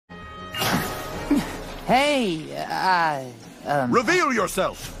Hey, Reveal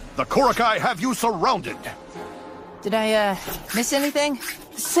yourself! The Korakai have you surrounded! Did I, miss anything?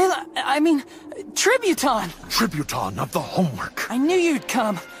 Tributon! Tributon of the homework. I knew you'd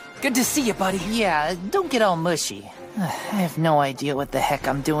come. Good to see you, buddy. Yeah, don't get all mushy. I have no idea what the heck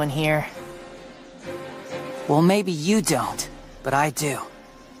I'm doing here. Well, maybe you don't, but I do.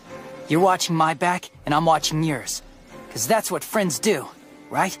 You're watching my back, and I'm watching yours. 'Cause that's what friends do,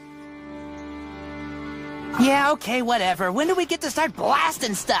 right? Yeah, okay, whatever. When do we get to start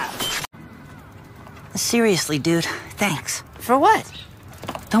blasting stuff? Seriously, dude, thanks. For what?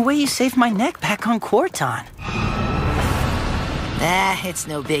 The way you saved my neck back on Quarton. It's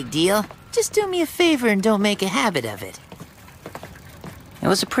no big deal. Just do me a favor and don't make a habit of it. It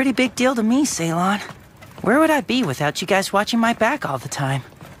was a pretty big deal to me, Ceylon. Where would I be without you guys watching my back all the time?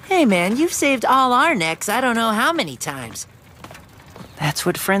 Hey man, you've saved all our necks I don't know how many times. That's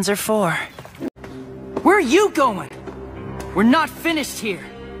what friends are for. Where are you going? We're not finished here.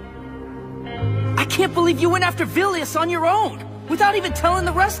 I can't believe you went after Vilius on your own, without even telling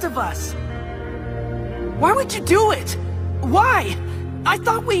the rest of us. Why would you do it? Why? I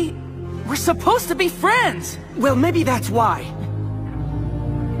thought we were supposed to be friends. Well, maybe that's why.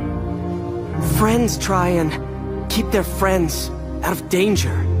 Friends try and keep their friends out of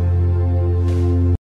danger.